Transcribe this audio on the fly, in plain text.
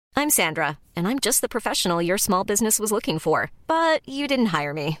I'm Sandra, and I'm just the professional your small business was looking for. But you didn't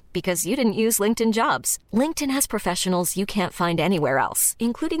hire me because you didn't use LinkedIn Jobs. LinkedIn has professionals you can't find anywhere else,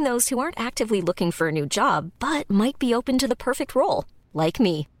 including those who aren't actively looking for a new job, but might be open to the perfect role, like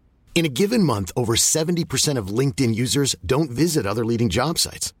me. In a given month, over 70% of LinkedIn users don't visit other leading job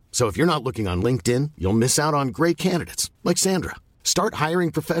sites. So if you're not looking on LinkedIn, you'll miss out on great candidates like Sandra. Start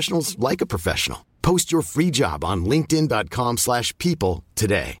hiring professionals like a professional. Post your free job on linkedin.com/people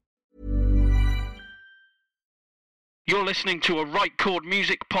today. You're listening to a Right Chord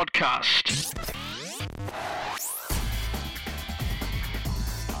Music podcast.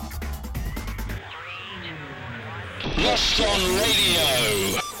 Lost on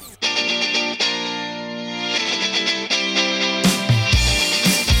Radio.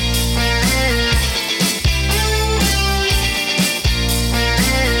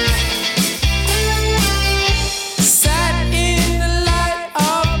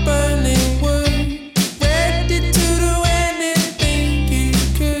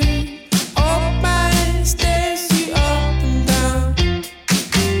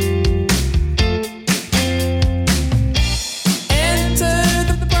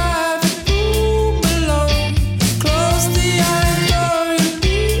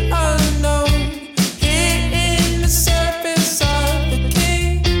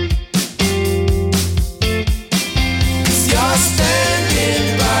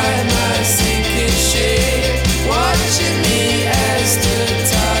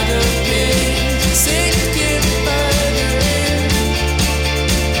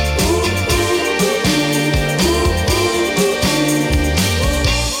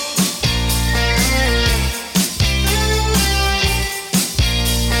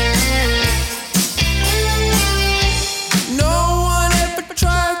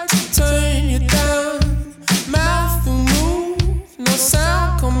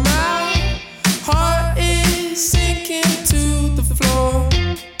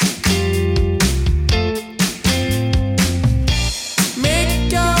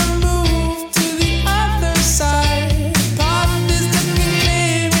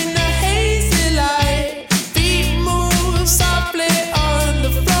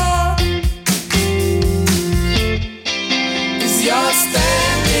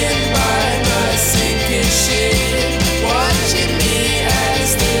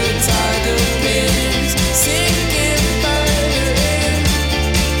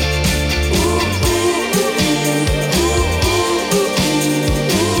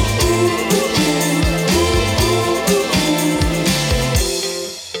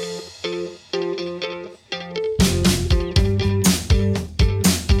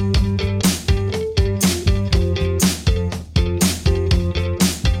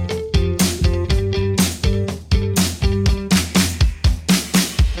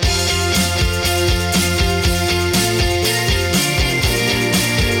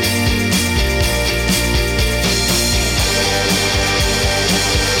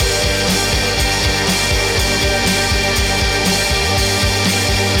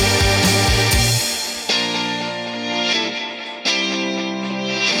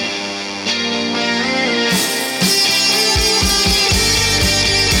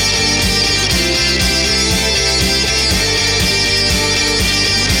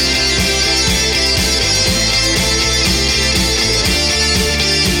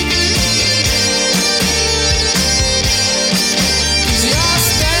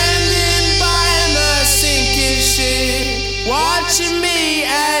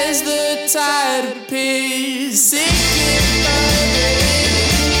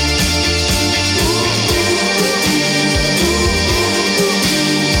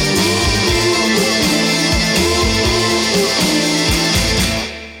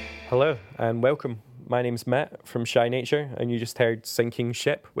 And welcome. My name's Matt from Shy Nature, and you just heard Sinking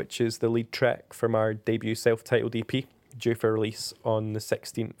Ship, which is the lead track from our debut self-titled EP, due for release on the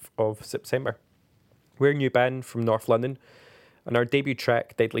 16th of September. We're a new band from North London, and our debut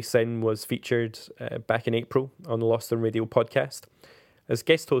track, Deadly Sin, was featured back in April on the Lost on Radio podcast. As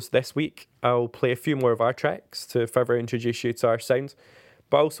guest host this week, I'll play a few more of our tracks to further introduce you to our sound,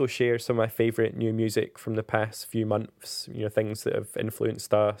 but also share some of my favourite new music from the past few months, things that have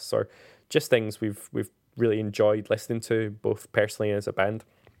influenced us, or just things we've really enjoyed listening to, both personally and as a band.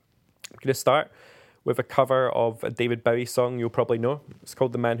 I'm going to start with a cover of a David Bowie song you'll probably know. It's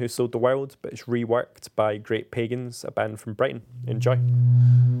called The Man Who Sold the World, but it's reworked by Great Pagans, a band from Brighton. Enjoy.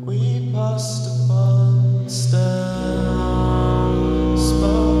 We passed upon the stone,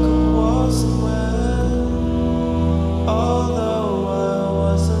 spoke and wasn't well, although I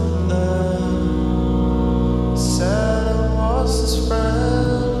wasn't there, said I was his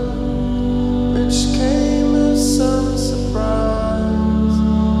friend.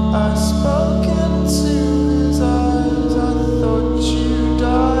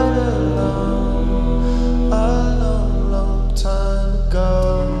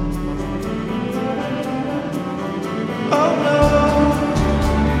 go. Oh no,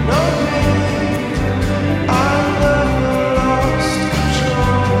 no me, I never lost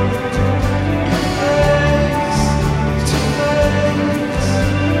control. Your face to face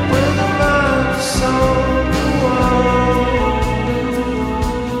with my soul.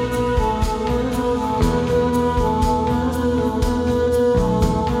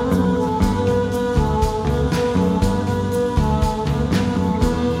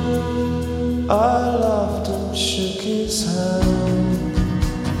 I laughed and shook his hand,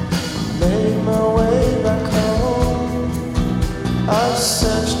 made my way back home. I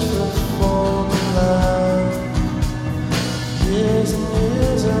searched for foreign land, years and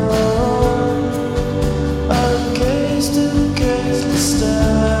years on. I gazed and gazed and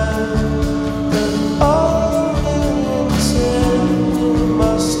stared, and all the millions here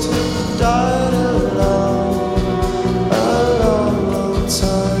must have died alone a long, long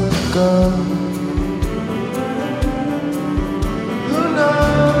time ago.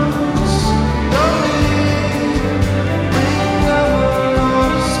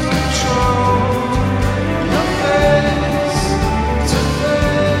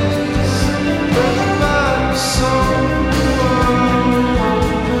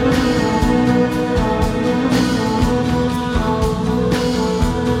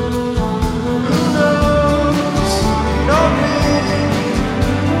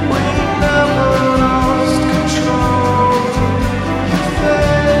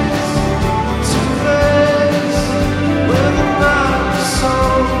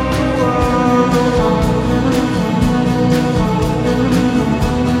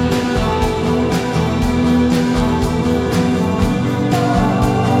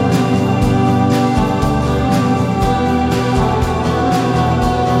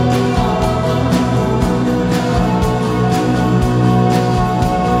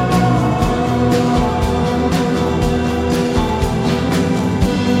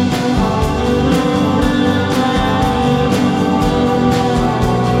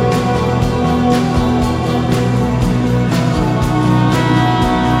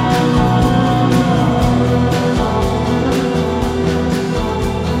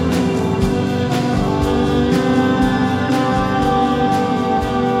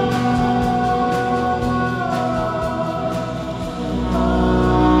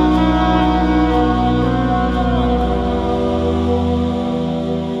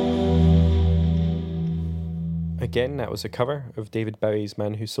 Again, that was a cover of David Bowie's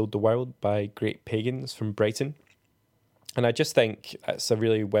Man Who Sold the World by Great Pagans from Brighton. And I just think it's a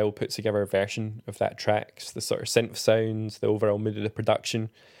really well put together version of that track. The sort of synth sounds, the overall mood of the production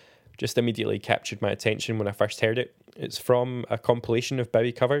just immediately captured my attention when I first heard it. It's from a compilation of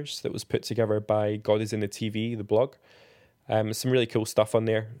Bowie covers that was put together by God Is In The TV, the blog. Some really cool stuff on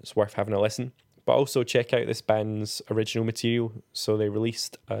there. It's worth having a listen. But also check out this band's original material. So they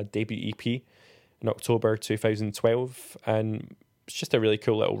released a debut EP in October 2012, and it's just a really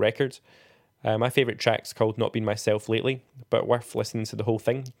cool little record. My favourite track's called Not Been Myself Lately, but worth listening to the whole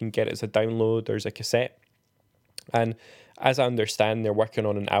thing. You can get it as a download or as a cassette. And as I understand, they're working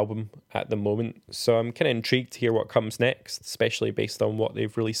on an album at the moment, so I'm kind of intrigued to hear what comes next, especially based on what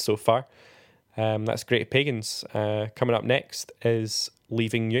they've released so far. That's Great Pagans. Coming up next is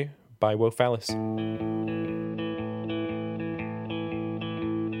Leaving You by Will Fallis.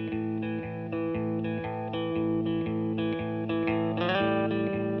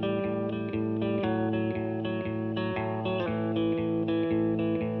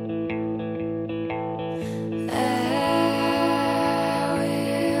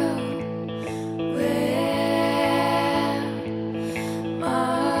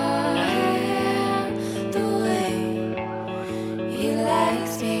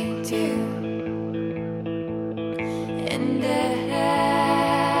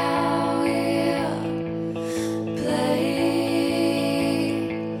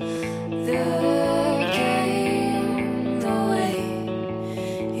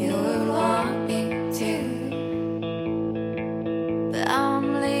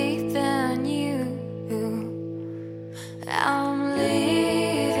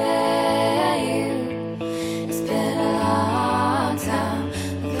 It's been a long time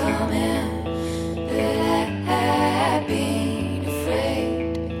coming.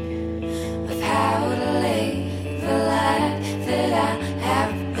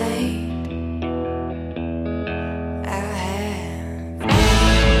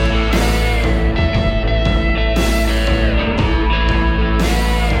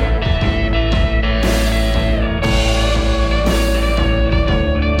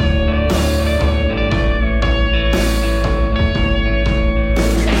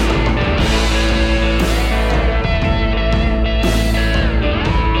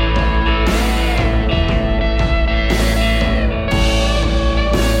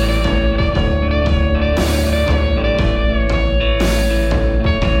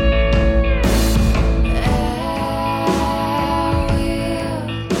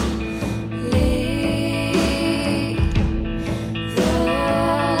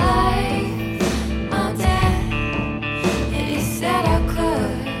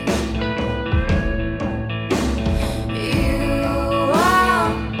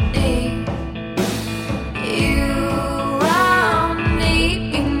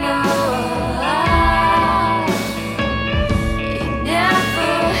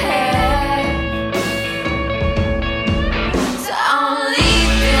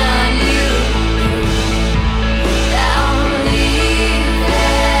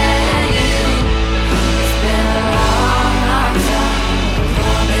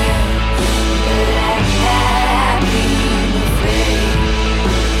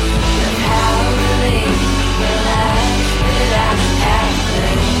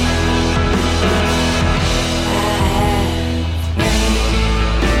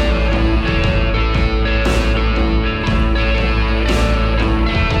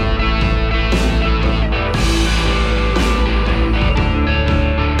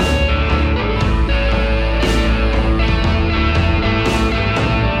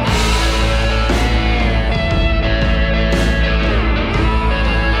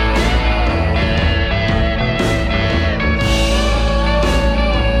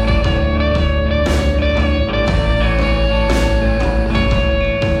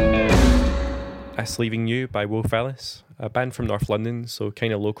 Us Leaving You by Wolf Alice, a band from North London, so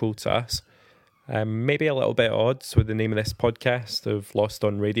kind of local to us. Maybe a little bit at odds with the name of this podcast of Lost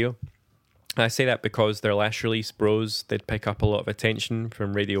on Radio. I say that because their last release, Bros, did pick up a lot of attention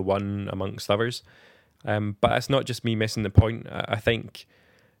from Radio 1 amongst others. But it's not just me missing the point. I think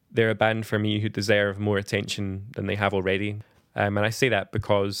they're a band for me who deserve more attention than they have already. And I say that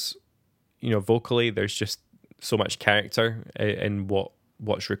because, vocally there's just so much character in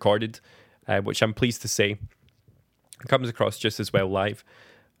what's recorded, which I'm pleased to say comes across just as well live.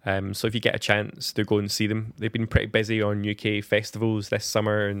 So if you get a chance to go and see them, they've been pretty busy on UK festivals this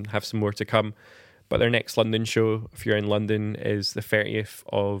summer and have some more to come. But their next London show, if you're in London, is the 30th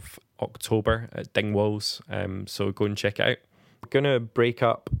of October at Dingwalls. So go and check it out. I'm going to break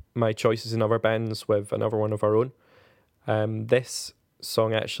up my choices in other bands with another one of our own. This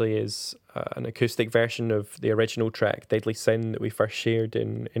song actually is an acoustic version of the original track, Deadly Sin, that we first shared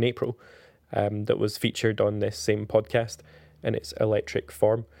in April, that was featured on this same podcast in its electric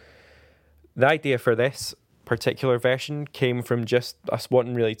form. The idea for this particular version came from just us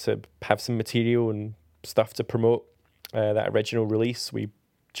wanting really to have some material and stuff to promote that original release. We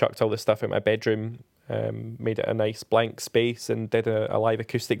chucked all the stuff in my bedroom, made it a nice blank space and did a live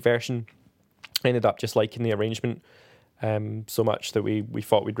acoustic version. Ended up just liking the arrangement so much that we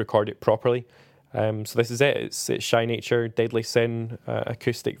thought we'd record it properly. So this is it. It's Shy Nature, Deadly Sin,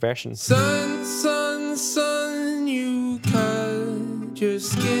 acoustic version. Sun, sun, sun, you cut your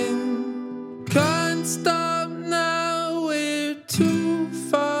skin. Can't stop now, we're too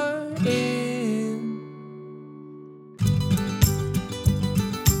far in.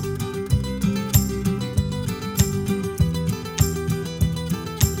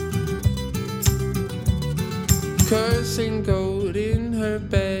 Cursing gold in her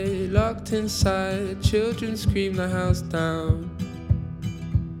bed, locked inside. Children scream the house down.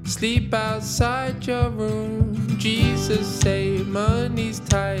 Sleep outside your room. Jesus say money's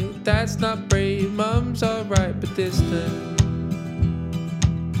tight. That's not brave. Mom's alright but distant.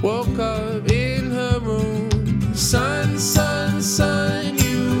 Woke up in her room. Sun, sun, sun,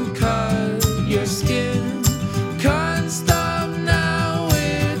 you cut your skin. Can't stop now,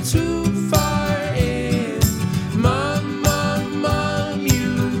 we're too far in. Mom, mom, mom,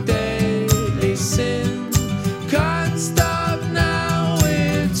 you deadly sin. Can't stop now,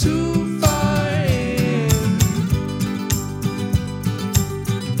 we're too far in.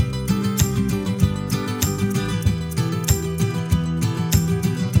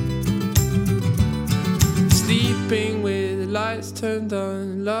 Sleeping with lights turned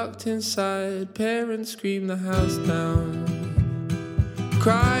on, locked inside. Parents scream the house down.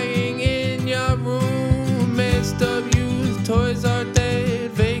 Crying in your room, SW's toys are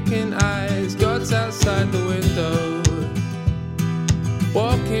dead. Vacant eyes, God's outside the window.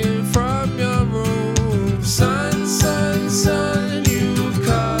 Walking from your room. Sun, sun, sun, you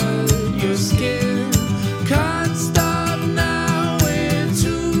cut your skin. Can't stop now, we're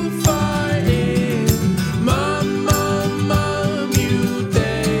too far in. Mom, mom, mom, you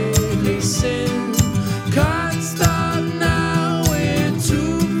deadly sin. Can't stop now, we're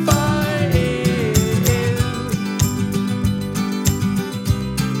too far in.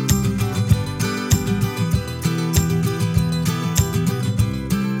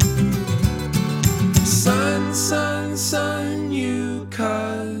 Sun, sun, sun, you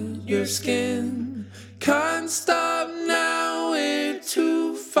cut your skin. Can't stop now, we're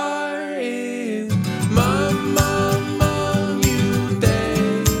too far in. Mom, mom, mom, you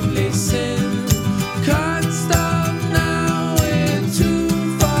deadly sin. Can't stop now, we're too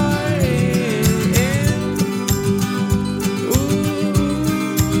far in.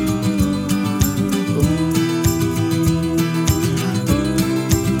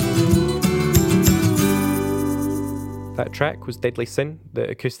 That track was Deadly Sin, the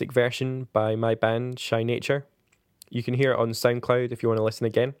acoustic version by my band, Shy Nature. You can hear it on SoundCloud if you want to listen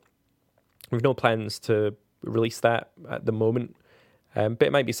again. We've no plans to release that at the moment, but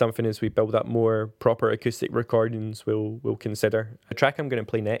it might be something as we build up more proper acoustic recordings we'll consider. The track I'm going to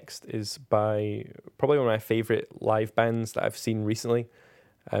play next is by probably one of my favourite live bands that I've seen recently.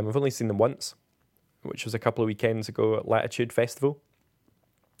 I've only seen them once, which was a couple of weekends ago at Latitude Festival.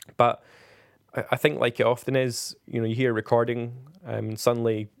 But I think, like it often is, you hear a recording and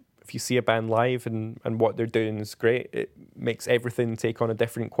suddenly if you see a band live and what they're doing is great, it makes everything take on a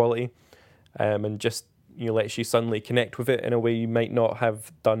different quality, and just lets you suddenly connect with it in a way you might not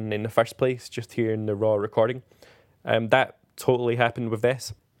have done in the first place, just hearing the raw recording. That totally happened with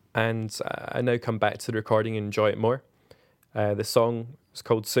this, and I now come back to the recording and enjoy it more. The song is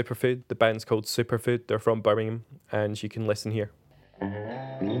called Superfood, the band's called Superfood, they're from Birmingham, and you can listen here.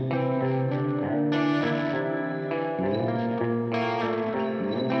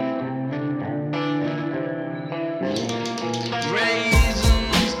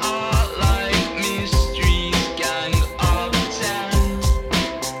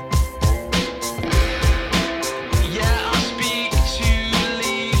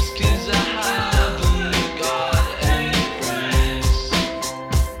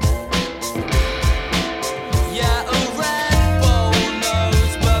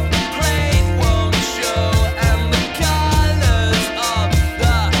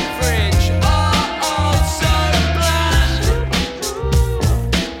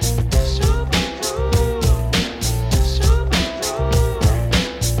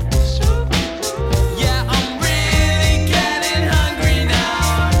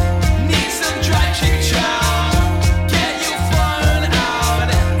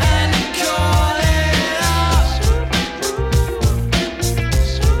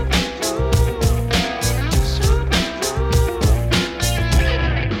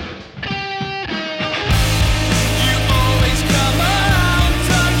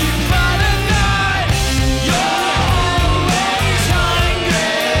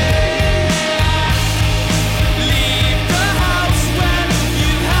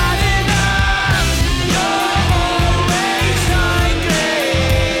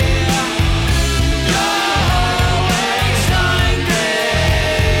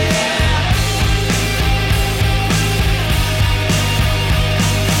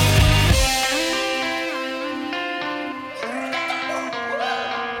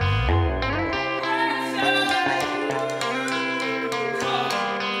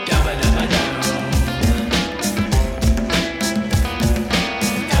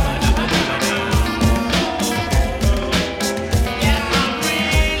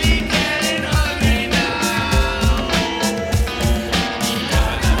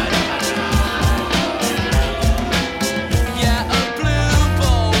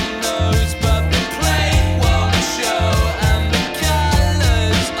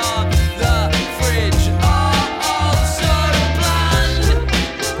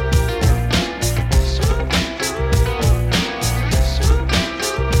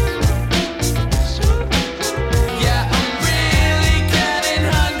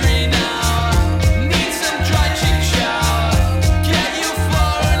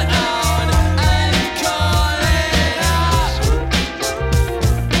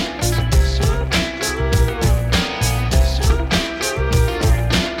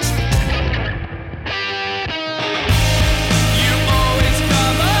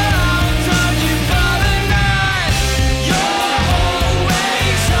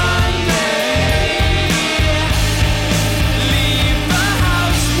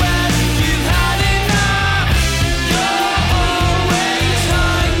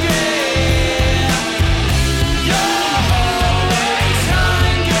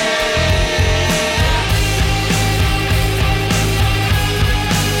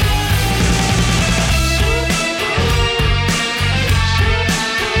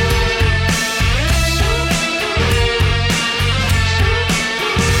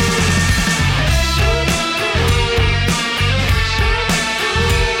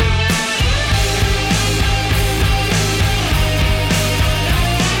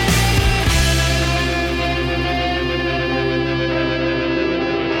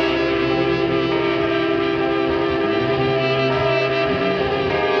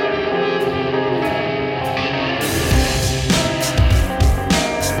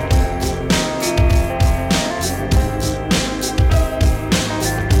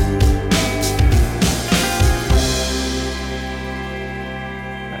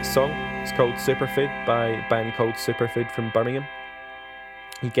 Superfood by a band called Superfood from Birmingham.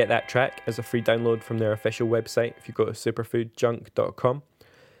 You get that track as a free download from their official website if you go to superfoodjunk.com.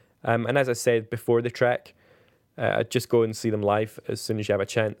 And as I said before the track, just go and see them live as soon as you have a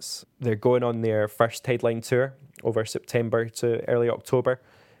chance. They're going on their first headline tour over September to early October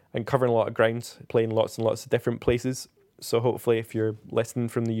and covering a lot of ground, playing lots and lots of different places. So hopefully if you're listening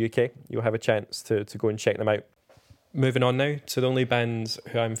from the UK, you'll have a chance to go and check them out. Moving on now to the only bands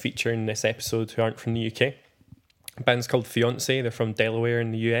who I'm featuring in this episode who aren't from the UK. The band's called Fiance, they're from Delaware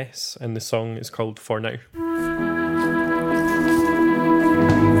in the US, and the song is called For Now.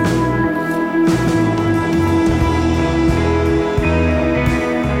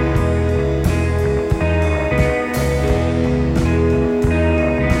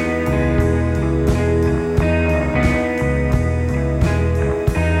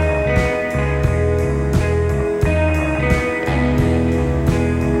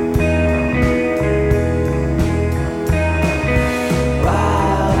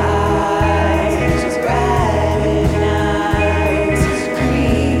 Wild eyes,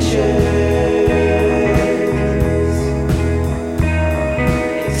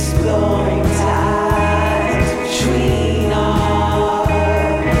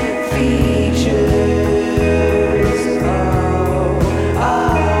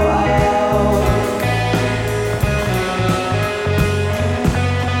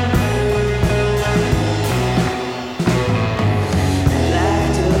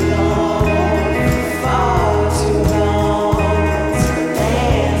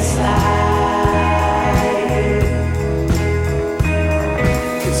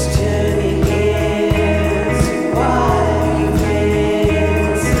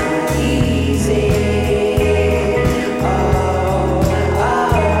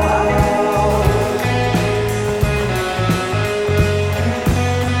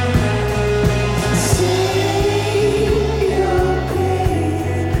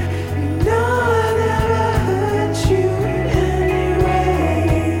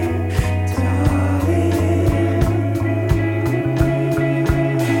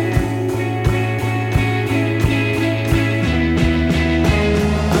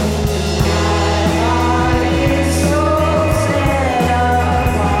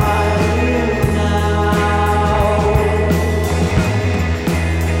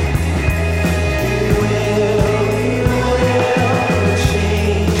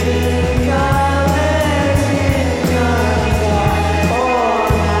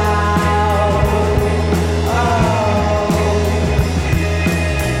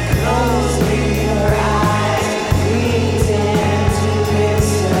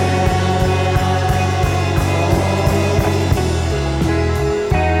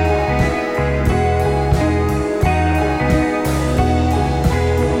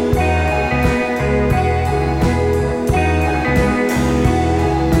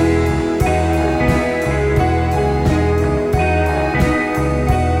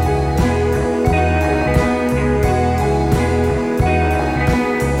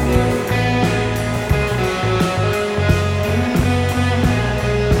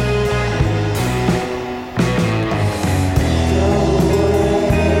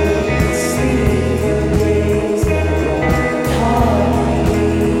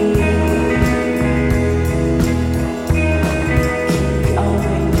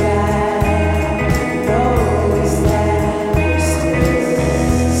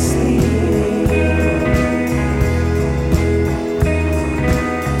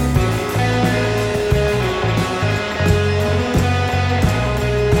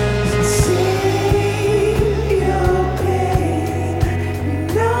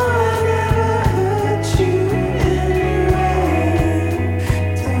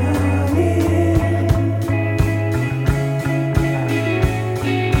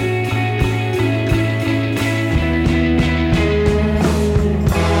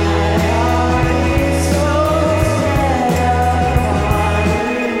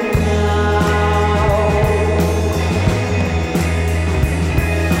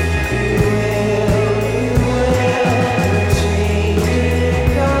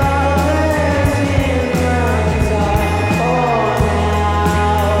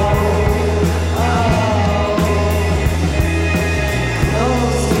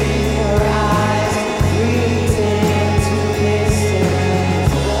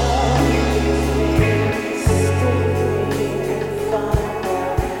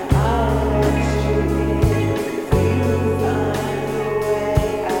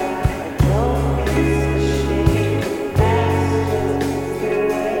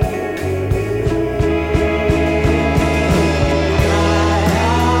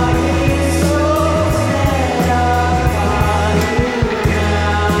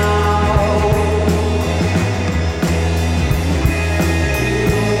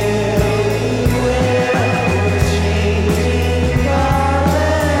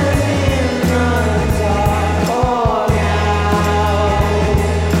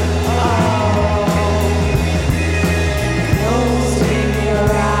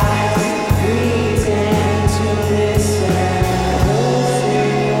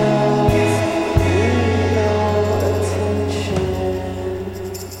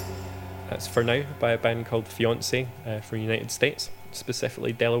 That's For Now by a band called Fiance from the United States,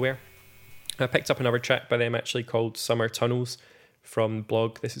 specifically Delaware. I picked up another track by them actually called Summer Tunnels from the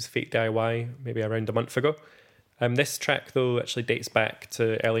blog This Is Fake DIY, maybe around a month ago. This track though actually dates back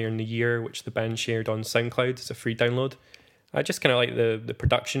to earlier in the year, which the band shared on SoundCloud as a free download. I just kind of like the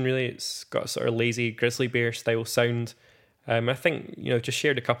production really. It's got a sort of lazy Grizzly Bear style sound. I think, just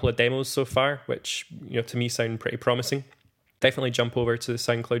shared a couple of demos so far, which, to me sound pretty promising. Definitely jump over to the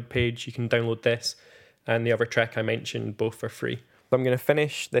SoundCloud page. You can download this and the other track I mentioned, both for free. So I'm going to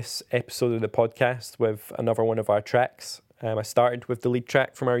finish this episode of the podcast with another one of our tracks. I started with the lead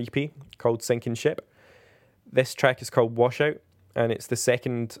track from our EP called Sinking Ship. This track is called Washout, and it's the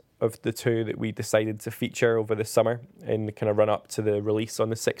second of the two that we decided to feature over the summer in the kind of run up to the release on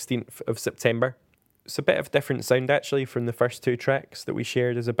the 16th of September. It's a bit of different sound actually from the first two tracks that we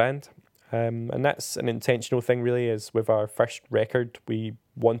shared as a band. And that's an intentional thing really, as with our first record, we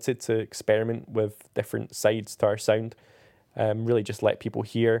wanted to experiment with different sides to our sound. Really just let people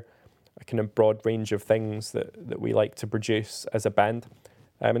hear a kind of broad range of things that we like to produce as a band,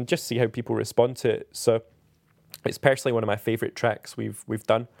 and just see how people respond to it. So it's personally one of my favourite tracks we've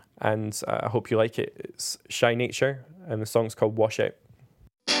done, and I hope you like it. It's Shy Nature, and the song's called Washout.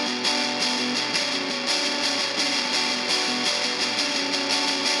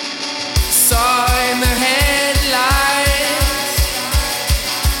 Saw in the headlights,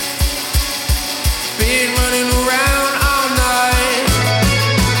 been running around all night.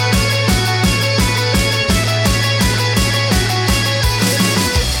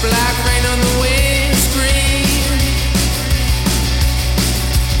 Black rain on the windscreen,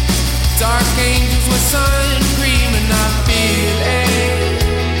 dark angels with sun cream, and I feel it,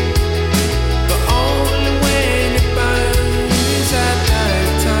 but only when it burns at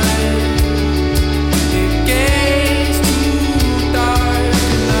nighttime. It gets too dark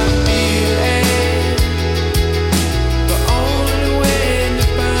and I feel it, but only when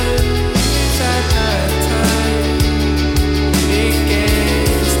it burns at nighttime. It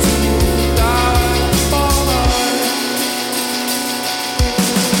gets too dark for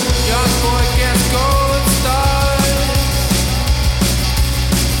young boy gets gold stars,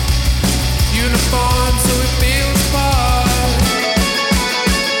 uniform so it feels part.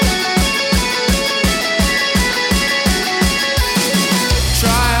 Try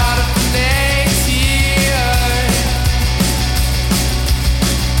harder for next year.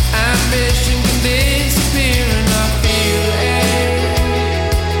 Ambition can disappear and I feel it,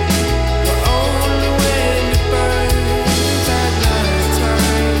 but only when it burns at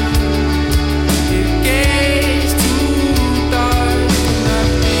nighttime. It gets too dark and I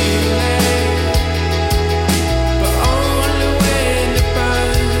feel it, but only when it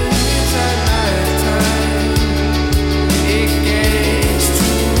burns at nighttime. It gets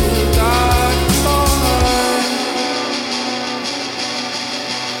too dark for her.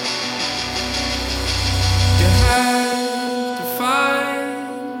 You have to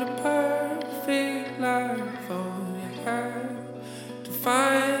find the perfect life, oh, you have to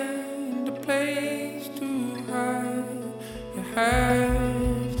find a place to hide. You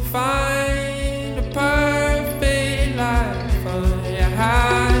have to find a perfect life, oh, you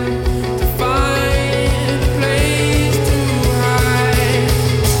have to find a place to hide.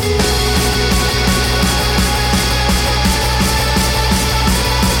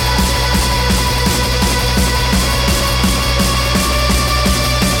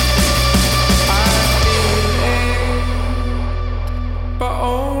 I feel it, but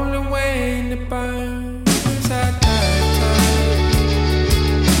only when it burns at nighttime.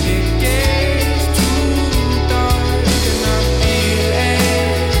 It gets too dark and I feel it,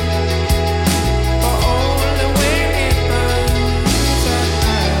 but only when it burns at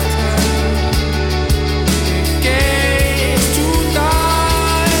nighttime. It gets too dark.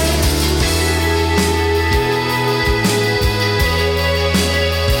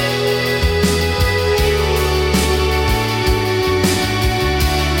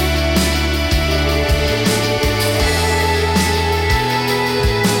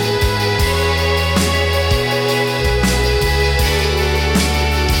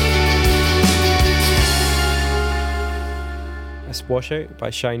 That's Washout by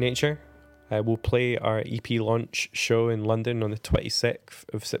Shy Nature. We'll play our EP launch show in London on the 26th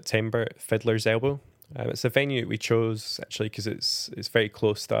of September at Fiddler's Elbow. It's a venue that we chose actually because it's very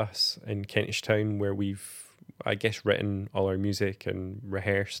close to us in Kentish Town, where we've, I guess, written all our music and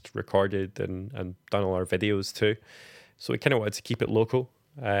rehearsed, recorded and done all our videos too. So we kind of wanted to keep it local.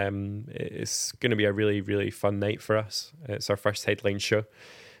 It's going to be a really, really fun night for us. It's our first headline show.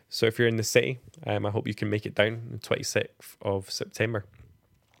 So if you're in the city, I hope you can make it down on the 26th of September.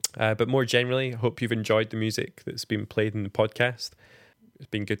 But more generally, I hope you've enjoyed the music that's been played in the podcast. It's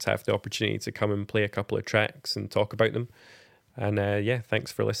been good to have the opportunity to come and play a couple of tracks and talk about them. And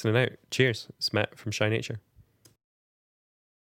thanks for listening out. Cheers. It's Matt from Shy Nature.